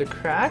into the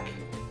crack.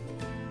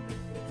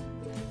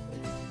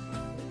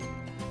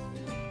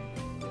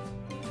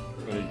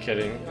 Are you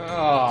kidding?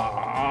 Oh!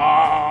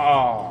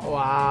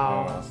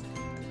 Wow. Almost.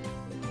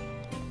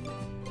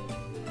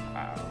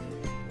 Wow.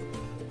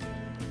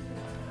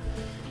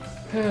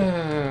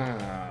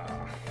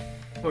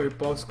 Oh, your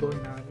ball's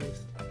going now at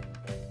least.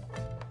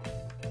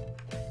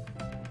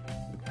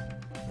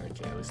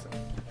 Okay, at least.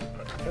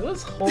 Okay,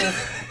 those holes.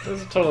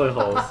 Those are totally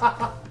holes.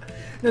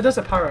 No, those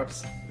are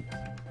power-ups.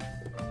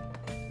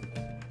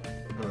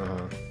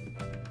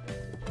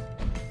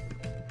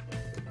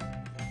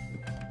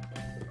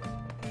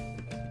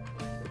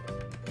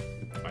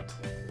 What?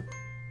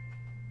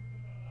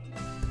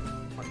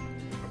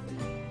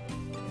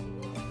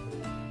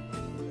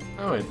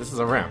 Oh wait, this is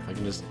a ramp. I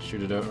can just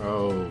shoot it over.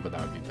 Oh, but that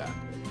would be bad.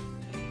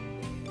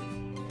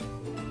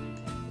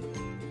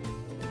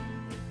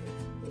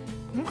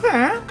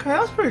 Okay, okay,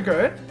 that's pretty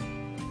good.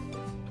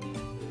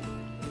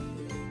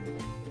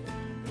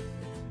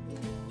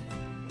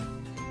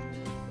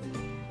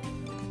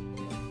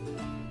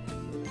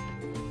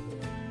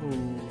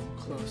 Ooh,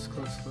 close,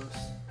 close, close.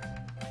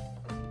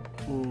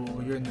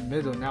 Ooh, you're in the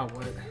middle now,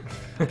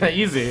 what?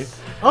 Easy.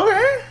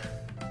 Okay!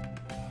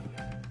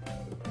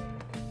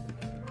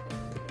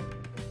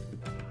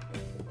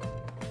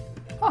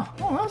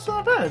 Oh, that's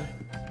not bad.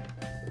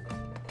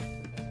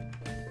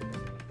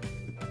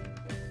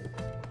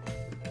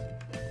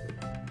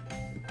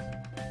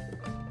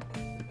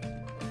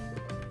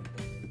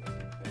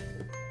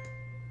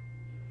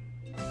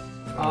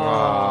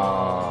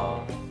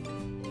 Oh.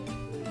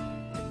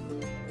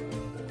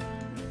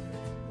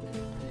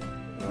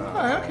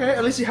 Okay,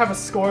 at least you have a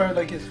score,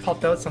 like it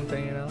popped out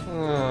something, you know?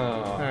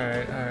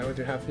 Alright, what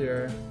do you have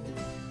here?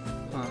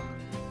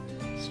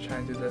 Let's try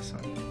and do this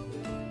one.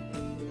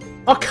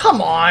 Oh,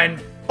 come on!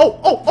 Oh!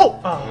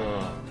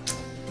 Alright,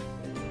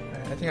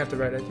 I think I have the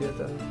right idea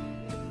though.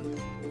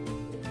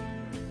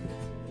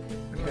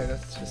 Okay,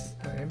 that's just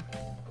lame.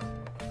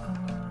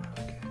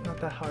 Okay, not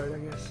that hard, I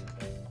guess.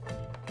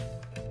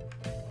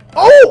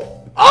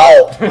 Oh!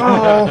 Oh!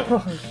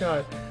 Oh my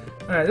god.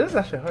 Alright, this is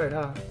actually hard,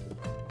 huh?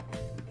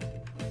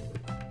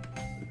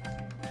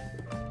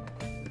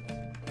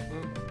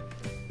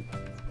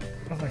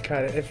 Oh my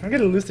god, if I'm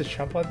gonna lose the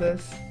trump on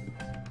this.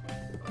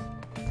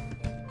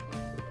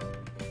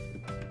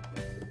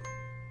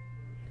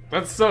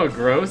 That's so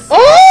gross.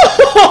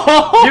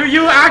 Oh!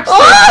 You act Oh,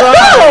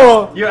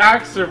 surprised. no! You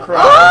act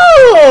surprised.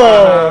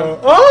 Oh!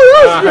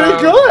 Oh, that's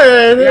pretty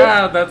good!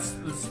 Yeah, that's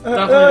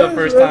definitely the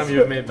first time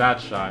you've made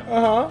that shot.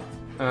 Uh-huh.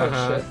 Uh-huh.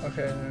 Oh shit,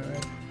 okay,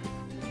 alright.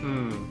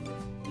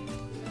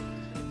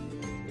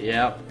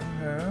 Yep.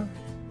 Uh-huh.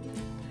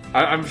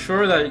 I'm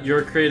sure that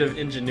your creative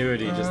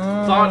ingenuity just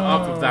thought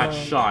up of that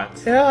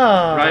shot.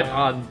 Yeah. Right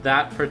on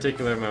that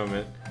particular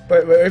moment.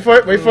 Wait for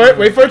it, wait for it,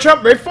 wait for it,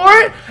 Trump, wait for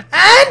it,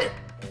 and...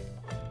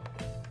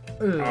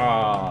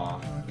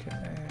 Oh.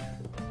 Okay.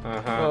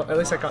 Uh-huh. Well, at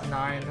least I got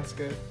 9, that's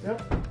good.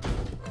 Yep.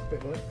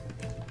 Wait, what?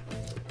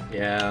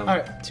 Yeah.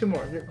 Alright, 2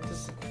 more.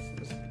 This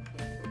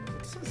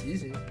one's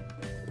easy.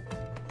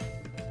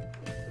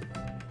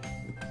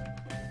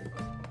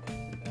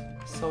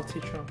 Salty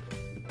Trump.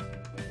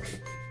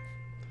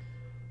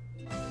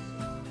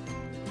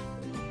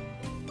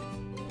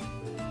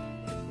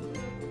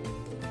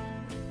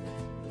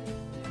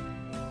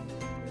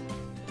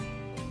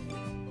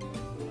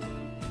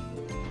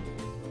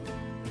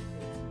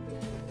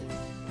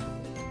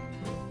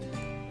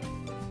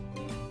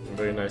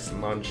 Very nice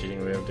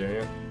non-cheating way of doing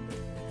it.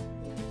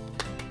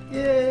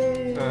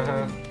 Yay!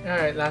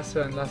 Alright, last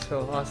one, last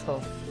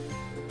hole.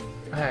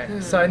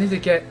 Alright, so I need to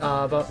get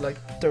about like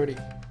 30.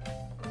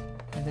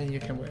 And then you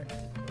can win.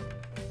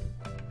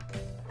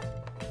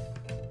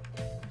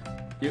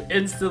 You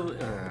instantly...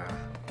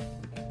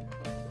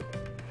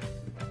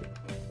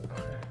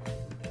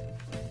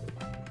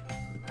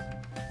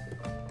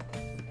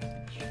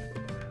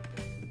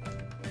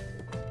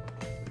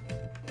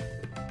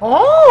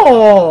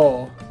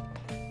 Oh!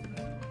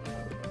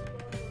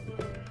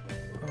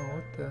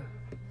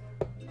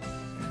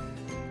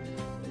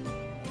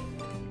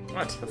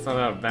 What? That's not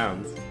out of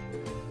bounds.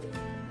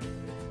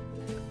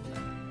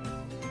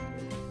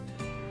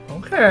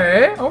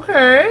 Okay,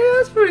 okay,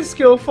 that's pretty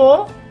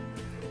skillful.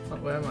 Oh,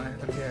 where am I?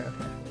 Okay,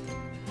 okay.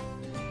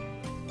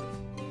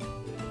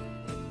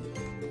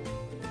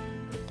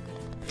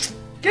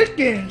 Good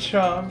game,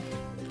 Chum.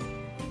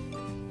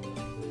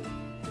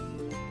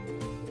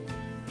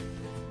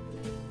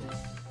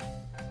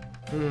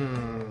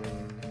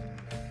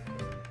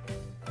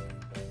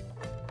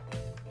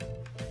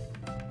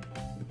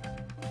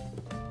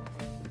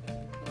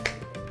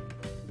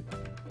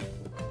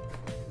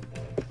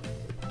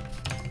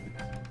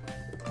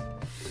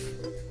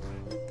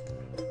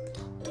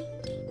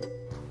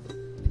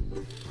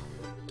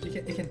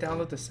 You can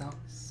download the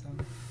sounds.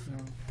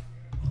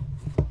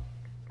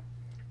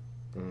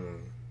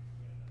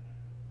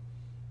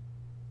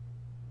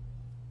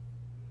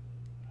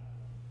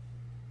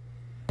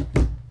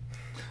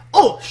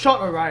 Oh,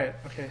 shot or riot.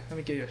 Okay, let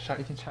me give you a shot.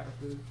 You can chat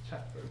for a bit.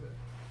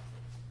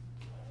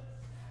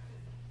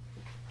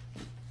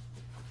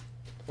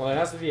 Well, it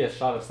has to be a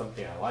shot of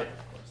something I like, of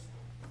course.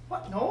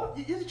 What? No,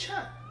 you have to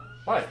chat.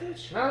 What?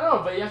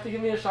 No, but you have to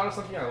give me a shot of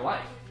something I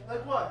like.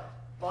 Like what?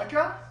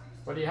 Vodka?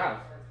 What do you have?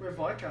 We're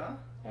vodka.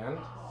 And?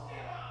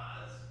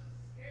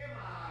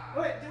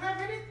 Wait, do we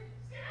have any?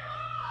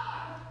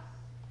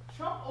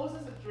 Trump owes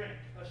us a drink,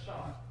 a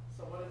shot.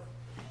 So what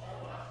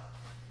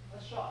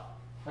is a shot?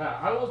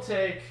 I will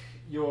take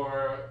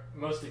your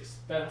most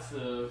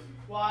expensive...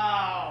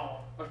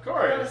 Wow. Of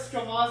course.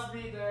 There's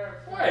Skamosby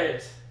there.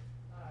 Wait.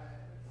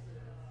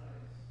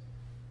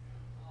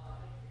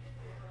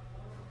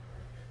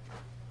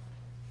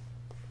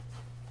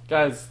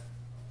 Guys,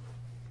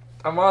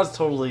 Amaz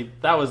totally...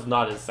 That was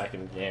not his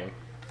second game.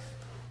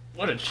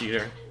 What a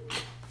cheater.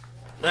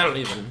 I don't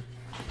even...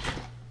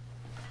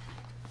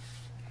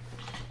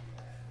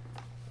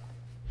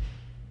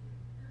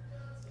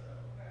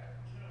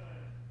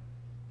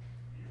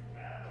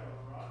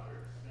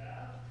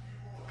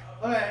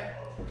 Okay,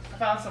 I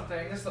found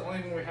something. This is the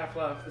only one we have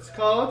left. It's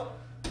called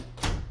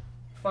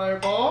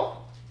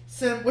Fireball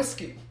Sim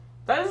Whiskey.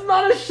 That is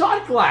not a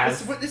shot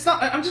glass! It's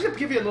not. I'm just gonna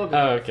give you a little bit.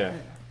 Oh, okay.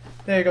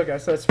 There you go,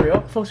 guys. So it's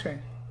real. Full screen.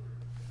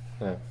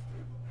 Yeah.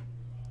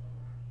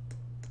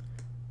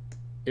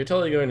 You're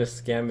totally going to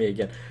scam me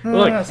again.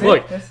 No,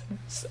 Look.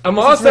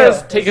 Amaz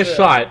says take a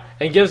shot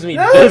and gives me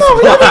No, this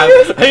we don't glass.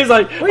 use- And he's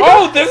like, we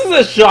oh, don't- this is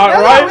a shot,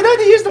 No, right? we don't have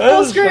to use the That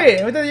full is a shot.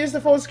 screen. We don't use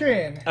the full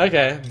screen.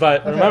 Okay,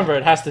 but remember,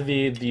 it has to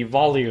be the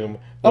volume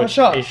Of a which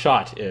shot. a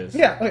shot is.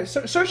 Yeah. Okay.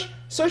 So search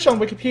on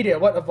Wikipedia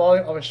what the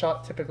volume of a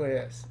shot typically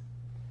is.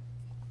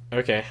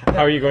 Okay, how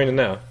are you going to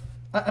know?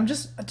 I'm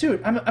just,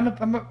 dude. I'm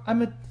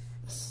a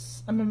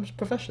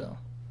professional.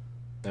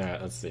 All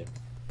right, let's see.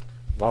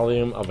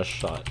 Volume of a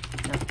shot.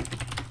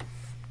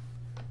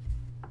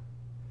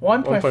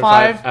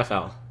 1.5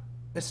 FL.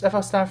 This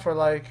FL stand for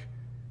like.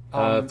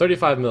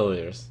 35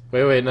 milliliters.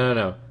 Wait,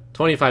 no.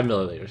 25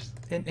 milliliters.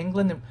 In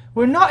England,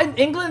 we're not in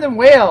England and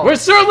Wales. We're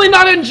certainly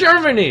not in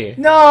Germany!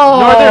 No.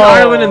 Northern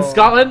Ireland and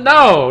Scotland?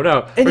 No.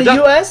 In We're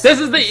the US, this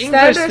is the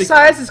English... standard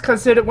size is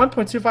considered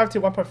 1.25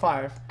 to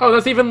 1.5. Oh,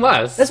 that's even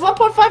less. That's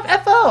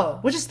 1.5 FL,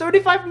 which is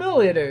 35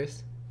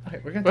 milliliters. Okay,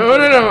 we're gonna. Wait,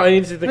 no, I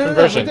need to see the No,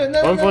 conversion. no,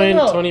 no,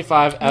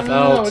 1.25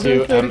 FL we're to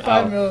doing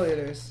 35 ML.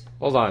 milliliters.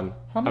 Hold on.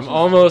 How much I'm is-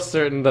 almost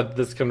certain that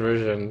this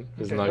conversion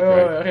is not Wait,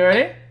 correct. okay,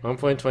 ready?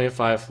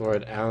 1.25 for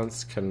an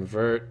ounce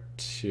convert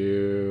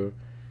to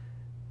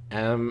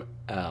ML.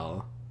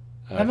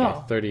 Okay,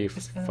 ML.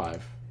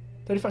 35.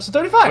 35. So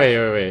 35.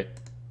 Wait.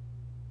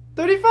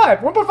 35.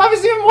 1.5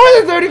 is even more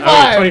than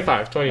 35. Okay,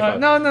 25.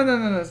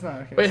 No, it's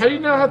not. Okay, Wait, how do you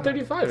know how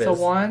 35 is? So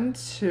 1,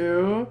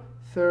 2,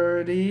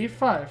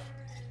 35.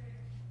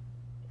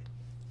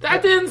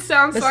 That didn't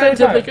sound It's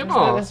scientific 35. at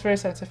all. That's very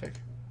scientific.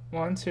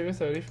 1, 2,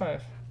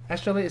 35.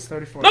 Actually, it's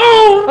 34.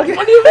 No! Okay.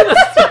 What do you mean?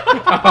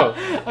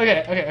 Oh.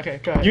 Okay.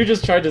 Go ahead. You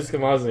just tried to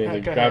skimaz me Alright,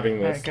 into go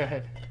grabbing ahead. this. Alright, go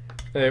ahead.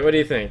 Hey, what do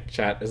you think,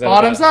 chat? Is that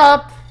Bottoms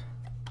about- up.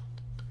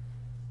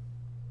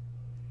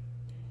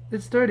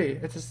 It's 30.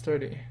 It's just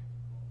 30.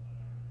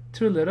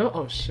 Too little?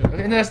 Oh shit.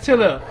 Okay, no, it's too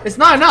little. It's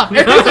not enough.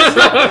 It's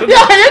not.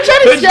 Yeah, you're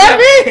trying to scam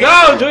me.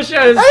 No,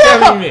 Joshua is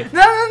scamming me.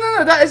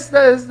 No. That is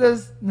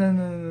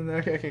no.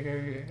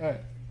 Okay. All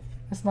right.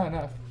 That's not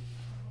enough.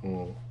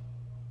 Mm.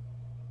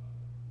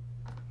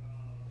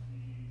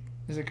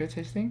 Is it good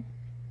tasting?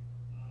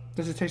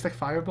 Does it taste like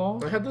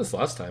Fireball? I had this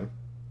last time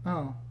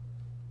Oh,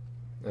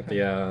 at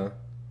the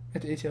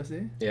at the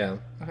ATLC. yeah.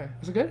 Okay,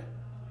 is it good?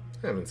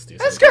 I mean, it's decent.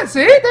 That's good.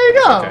 See, there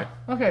you go. Okay.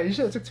 Okay, you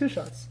should have took 2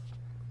 shots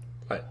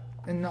What?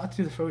 and not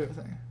do the froyo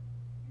thing.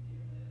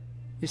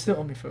 You still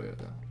owe me froyo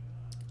though.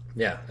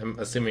 Yeah, I'm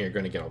assuming you're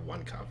going to get a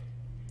 1 cup.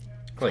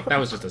 Like that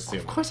was just Of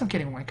assumed. course, I'm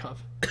getting 1 cup.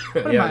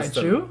 What am Yeah, I, a it's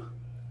the- Jew?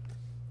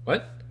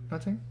 What?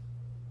 Nothing.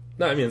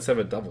 No, I mean instead of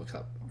a double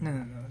cup.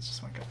 No. It's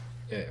just 1 cup.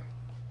 Yeah.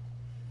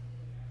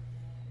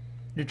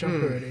 You're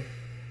drunk already.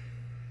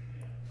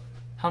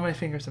 How many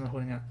fingers am I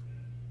holding up?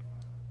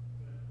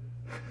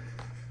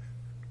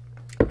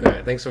 All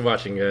right. Thanks for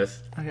watching,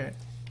 guys. Okay.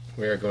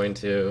 We are going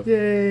to.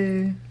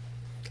 Yay.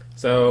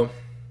 So,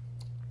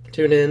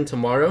 tune in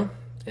tomorrow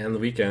and the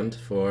weekend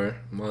for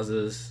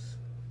Maz's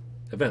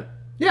event.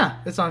 Yeah,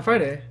 it's on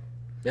Friday.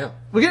 Yeah.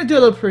 We're gonna do a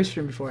little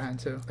pre-stream beforehand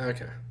too.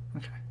 Okay.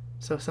 Okay.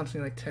 So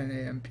something like 10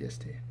 a.m.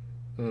 PST.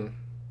 Hmm.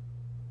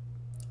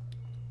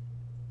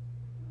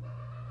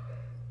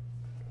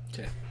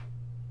 Okay.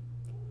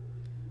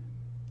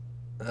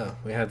 Oh,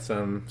 we had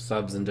some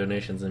subs and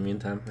donations in the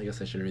meantime. I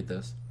guess I should read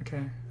this.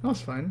 Okay. That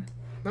was fun.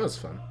 That was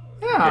fun.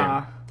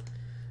 Yeah.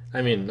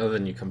 I mean, other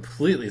than you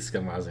completely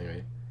scummazing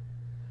me.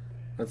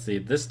 Let's see.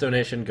 This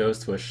donation goes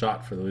to a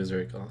shot for the loser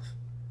at golf.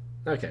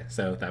 Okay,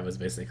 so that was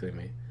basically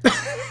me.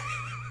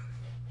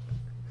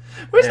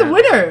 Where's the And-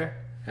 winner?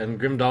 And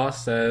Grimdoss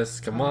says,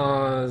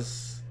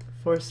 Scammaz,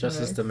 Force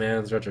Justice Knight.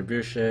 demands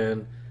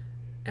retribution.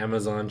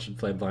 Amazon should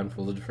play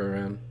blindfolded for a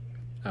round.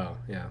 Oh,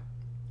 yeah.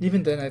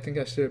 Even then, I think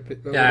I should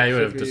have. Yeah, you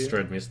would have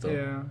destroyed me still.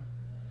 Yeah.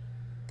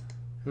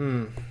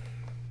 Hmm.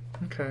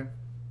 Okay.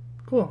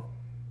 Cool.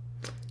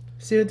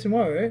 See you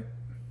tomorrow, right?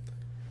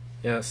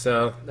 Yeah,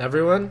 so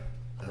everyone,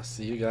 I'll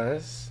see you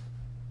guys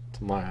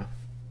tomorrow.